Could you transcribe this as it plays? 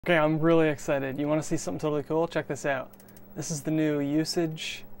Okay, I'm really excited. You want to see something totally cool? Check this out. This is the new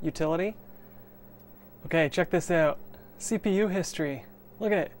usage utility. Okay, check this out. CPU history.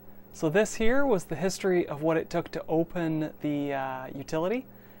 Look at it. So this here was the history of what it took to open the utility.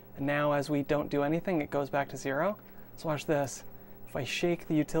 And now as we don't do anything, it goes back to 0. So watch this. If I shake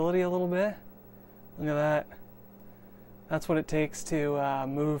the utility a little bit, look at that. That's what it takes to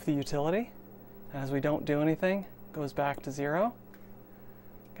move the utility. And as we don't do anything, it goes back to 0.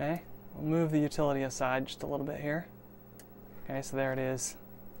 Okay, we'll move the utility aside just a little bit here. Okay, so there it is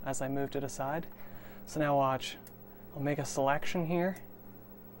as I moved it aside. So now watch. I'll make a selection here.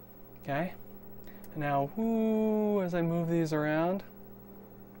 Okay, and now as I move these around,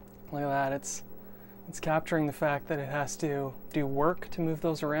 look at that. It's capturing the fact that it has to do work to move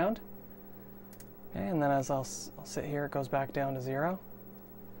those around. Okay, and then as I'll sit here, it goes back down to 0.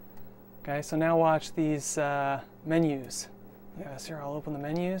 Okay, so now watch these menus. Yes, here I'll open the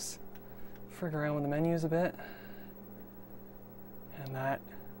menus, frig around with the menus a bit, and that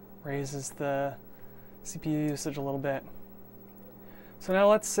raises the CPU usage a little bit. So now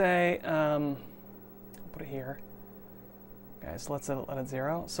let's say, I'll put it here. Okay, so let's let it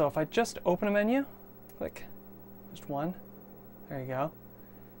 0. So if I just open a menu, click, just one, there you go.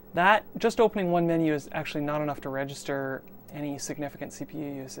 That, just opening one menu is actually not enough to register any significant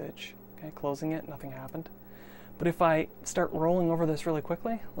CPU usage. Okay, closing it, nothing happened. But if I start rolling over this really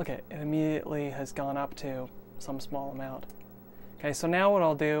quickly, look at it, it immediately has gone up to some small amount. Okay, so now what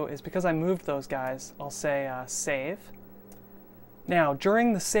I'll do is, because I moved those guys, I'll say save. Now,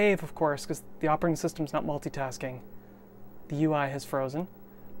 during the save, of course, because the operating system's not multitasking, the UI has frozen.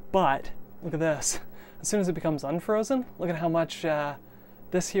 But, look at this. As soon as it becomes unfrozen, look at how much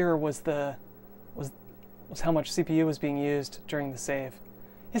this here was how much CPU was being used during the save.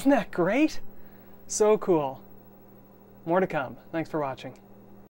 Isn't that great? So cool. More to come. Thanks for watching.